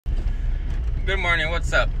Good morning,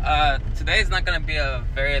 what's up? Today is not gonna be a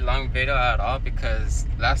very long video at all because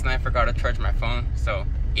last night I forgot to charge my phone. So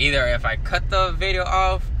either if I cut the video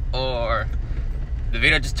off or the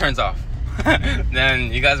video just turns off,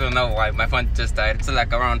 then you guys will know why. My phone just died. It's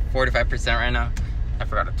like around 45% right now. I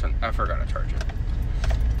forgot to charge it.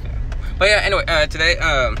 Yeah. But yeah, anyway, today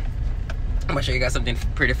I'm gonna show you guys something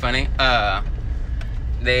pretty funny.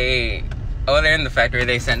 Over there in the factory,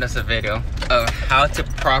 they sent us a video of how to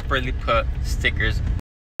properly put stickers on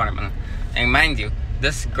watermelon. And mind you,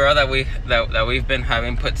 this girl that we've been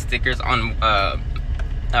having put stickers on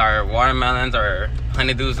our watermelons, our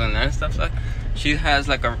honeydews, and that stuff, like, she has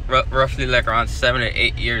like a roughly like around 7 or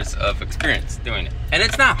 8 years of experience doing it, and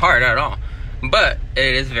it's not hard at all, but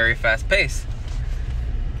it is very fast paced.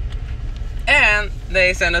 And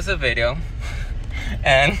they sent us a video,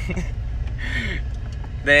 and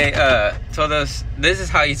they told us this is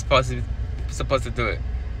how you're supposed to do it.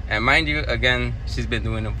 And mind you, again, she's been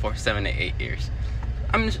doing it for 7 to 8 years.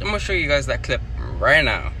 I'm gonna show you guys that clip right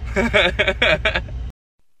now.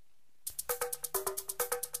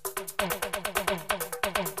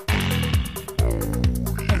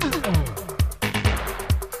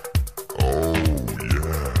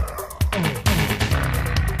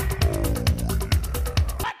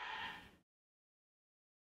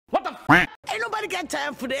 What the f? Ain't nobody got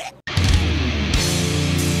time for that.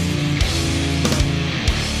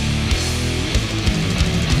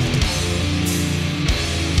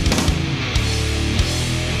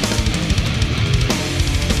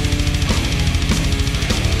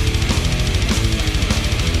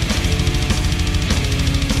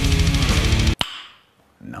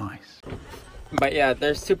 Nice. But yeah,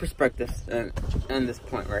 there's two perspectives in this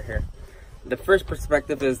point right here. The first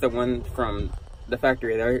perspective is the one from the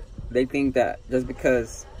factory. They think that just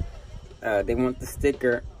because they want the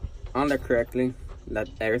sticker on there correctly, that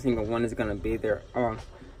every single one is gonna be there on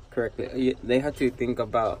correctly. They have to think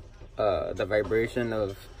about the vibration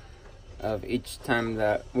of each time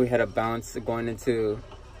that we had a bounce going into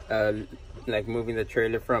like moving the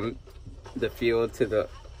trailer from the field to the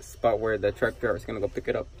spot where the truck driver is gonna go pick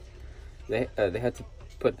it up. They had to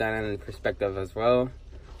put that in perspective as well,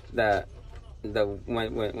 that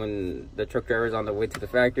when the truck driver is on the way to the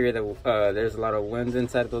factory, there's a lot of winds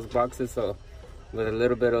inside those boxes. So with a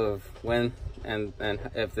little bit of wind, and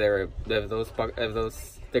if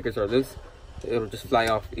those stickers are loose, it'll just fly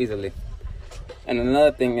off easily. And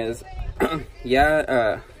another thing is,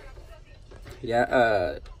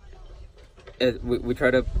 we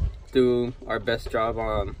try to do our best job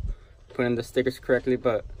on putting the stickers correctly,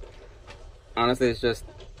 but honestly, it's just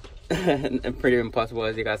pretty impossible.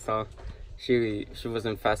 As you guys saw, she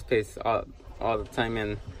wasn't fast paced all the time,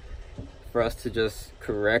 and for us to just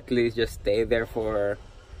correctly just stay there for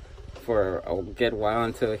a good while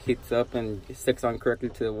until it heats up and sticks on correctly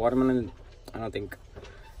to the watermelon, I don't think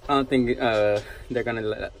they're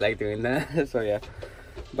gonna like doing that. So yeah,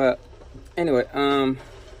 but anyway,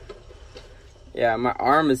 yeah, my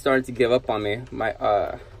arm is starting to give up on me.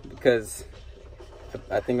 Because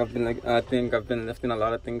I think I've been lifting a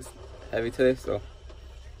lot of things heavy today, so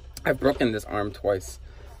I've broken this arm twice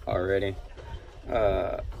already,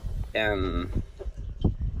 and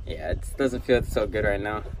yeah, it doesn't feel so good right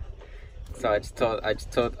now. So I just told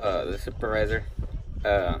the supervisor,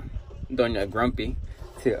 Doña Grumpy,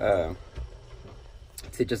 to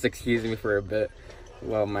just excuse me for a bit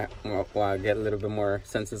while I get a little bit more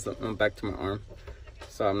senses back to my arm,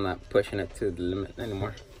 so I'm not pushing it to the limit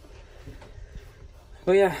anymore.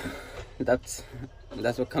 But yeah, that's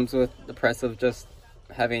what comes with the price of just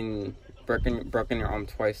having broken your arm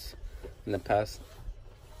twice in the past.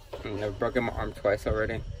 And I've broken my arm twice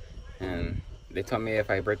already, and they told me if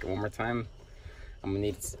I break it one more time, I'm gonna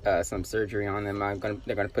need some surgery on them.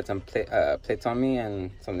 They're gonna put some plates on me and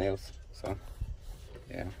some nails. So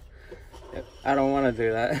yeah, I don't want to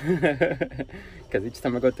do that because each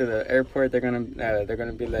time I go to the airport, they're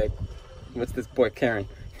gonna be like, "What's this boy carrying?"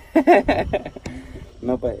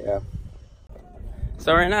 No, but yeah.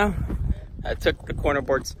 So right now, I took the corner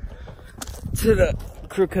boards to the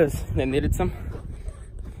crew because they needed some.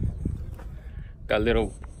 Got a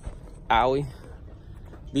little owie.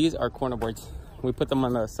 These are corner boards. We put them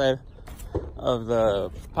on the side of the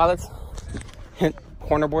pallets.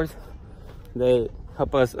 Corner boards. They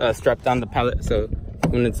help us strap down the pallet so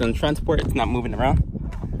when it's in transport, it's not moving around.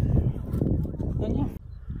 And yeah.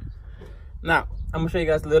 Now, I'm gonna show you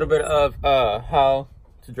guys a little bit of how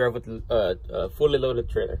to drive with a fully loaded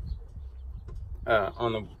trailer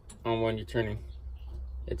on when you're turning.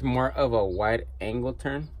 It's more of a wide angle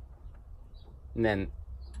turn than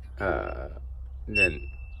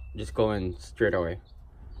just going straight away.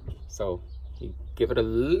 So You give it a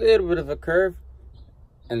little bit of a curve,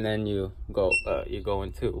 and then you go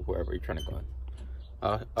into wherever you're trying to go.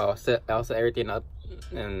 I'll set everything up,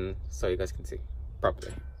 and so you guys can see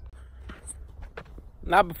properly.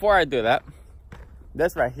 Now, before I do that,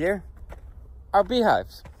 this right here are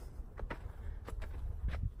beehives.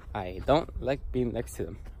 I don't like being next to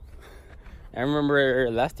them. I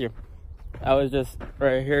remember last year, I was just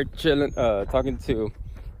right here chilling, talking to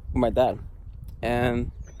my dad,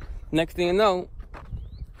 and next thing you know,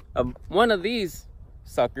 one of these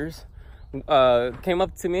suckers came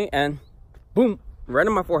up to me and boom, right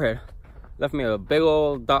on my forehead. Left me a big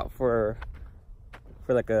old dot for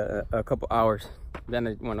like a couple hours. Then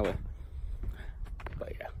it went away.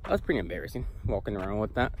 But yeah, that was pretty embarrassing walking around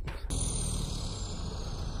with that.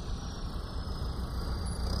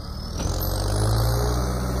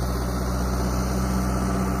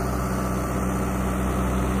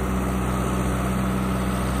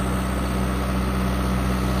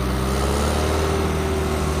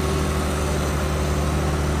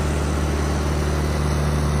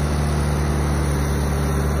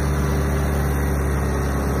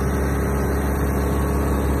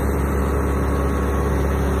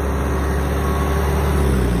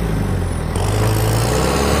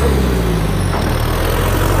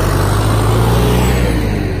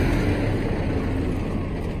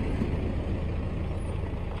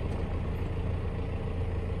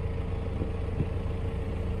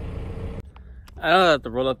 I know that the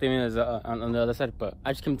roll-up thing is on the other side, but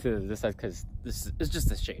I just came to this side because this is just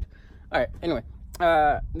a shade. All right. Anyway,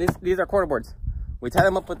 these are quarter boards. We tie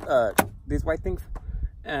them up with these white things,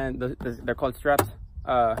 and they're called straps.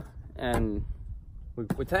 And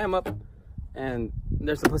we tie them up, and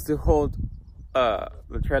they're supposed to hold the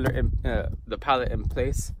trailer the pallet in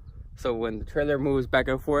place. So when the trailer moves back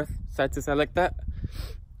and forth, side to side like that,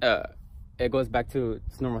 it goes back to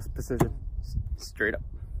its normal position, straight up.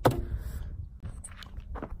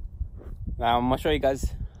 Now I'm gonna show you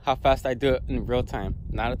guys how fast I do it in real time,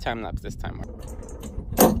 not a time lapse this time.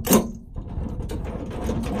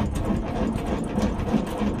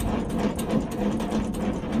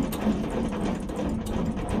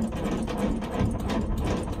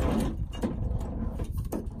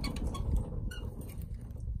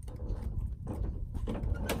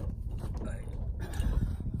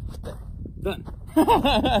 Done.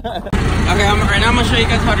 Okay, right now I'm gonna show you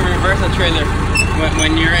guys how to reverse a trailer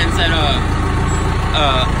when you're inside a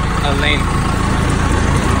lane.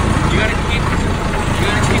 You gotta keep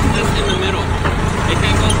this in the middle. It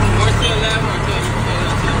can go more to the left or to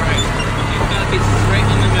the right. It's gotta be straight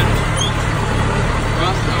in the middle, or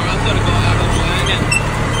else it'll go out of the lane and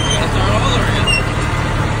you gotta start all over again.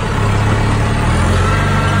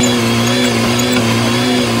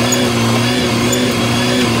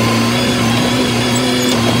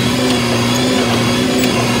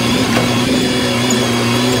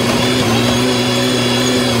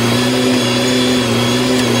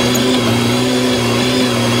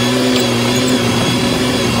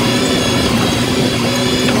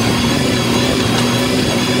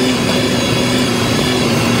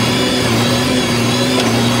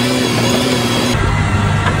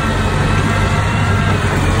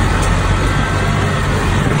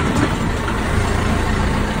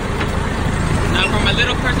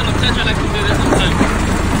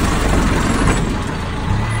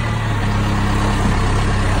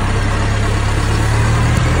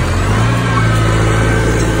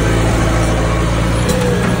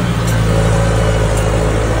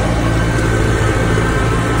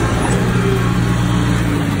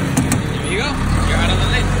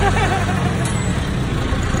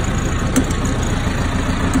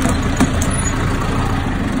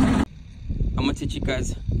 Teach you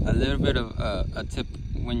guys a little bit of a tip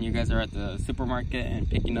when you guys are at the supermarket and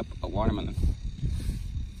picking up a watermelon.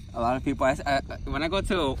 A lot of people, when I go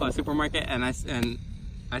to a supermarket and I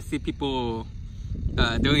see people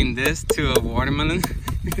doing this to a watermelon,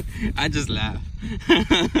 I just laugh.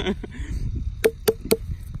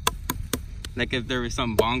 Like if there was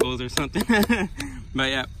some bongos or something. But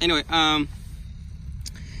yeah, anyway,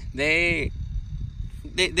 they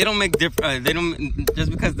don't make different. They don't,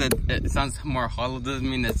 just because it sounds more hollow doesn't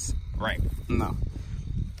mean it's right. No,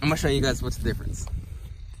 I'm gonna show you guys what's the difference.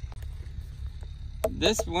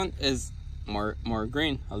 This one is more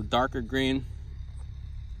green, a darker green.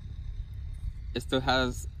 It still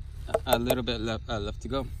has a little bit left to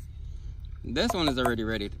go. This one is already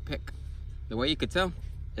ready to pick. The way you could tell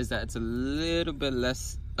is that it's a little bit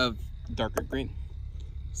less of darker green.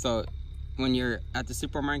 So when you're at the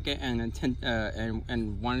supermarket and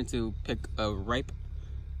wanting to pick a ripe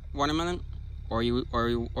watermelon, or you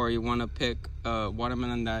want to pick a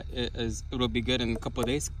watermelon that it'll be good in a couple of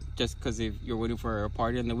days, just because if you're waiting for a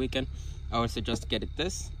party on the weekend, I would suggest get it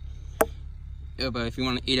this. But if you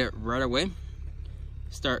want to eat it right away,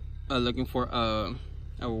 start looking for a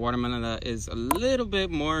watermelon that is a little bit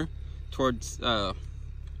more towards kind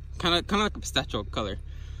of like a pistachio color,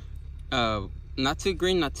 not too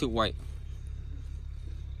green, not too white.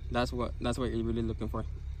 That's what you're really looking for.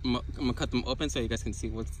 I'm gonna cut them open so you guys can see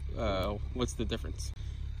what's the difference.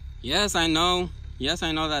 Yes, I know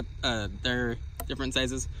that they're different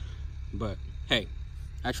sizes, but hey,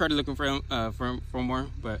 I tried looking for more,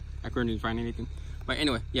 but I couldn't find anything. But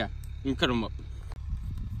anyway, yeah, you can cut them up.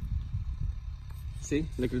 See,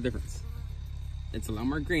 look at the difference. It's a lot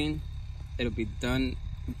more green. It'll be done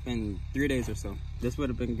in 3 days or so. This would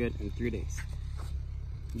have been good in 3 days.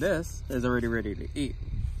 This is already ready to eat.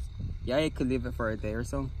 Yeah, you could leave it for a day or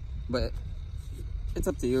so, but it's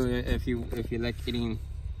up to you if you like eating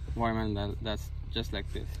watermelon that's just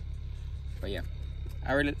like this. But yeah,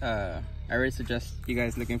 I really suggest you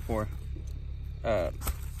guys looking for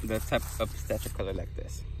this type of pistachio color like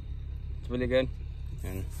this. It's really good,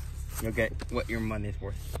 and you'll get what your money is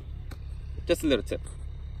worth. Just a little tip: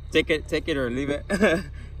 take it or leave it.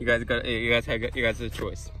 you guys have a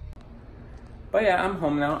choice. But yeah, I'm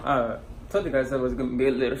home now. Told you guys that was gonna be a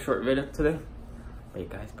little short video today, but you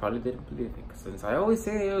guys probably didn't believe it, since I always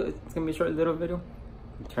say it's gonna be a short little video.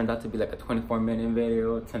 It turned out to be like a 24-minute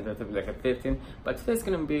video. It turned out to be like a 15, but today's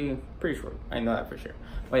gonna be pretty short. I know that for sure.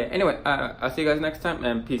 But yeah, anyway, I'll see you guys next time,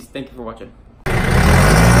 and peace. Thank you for watching.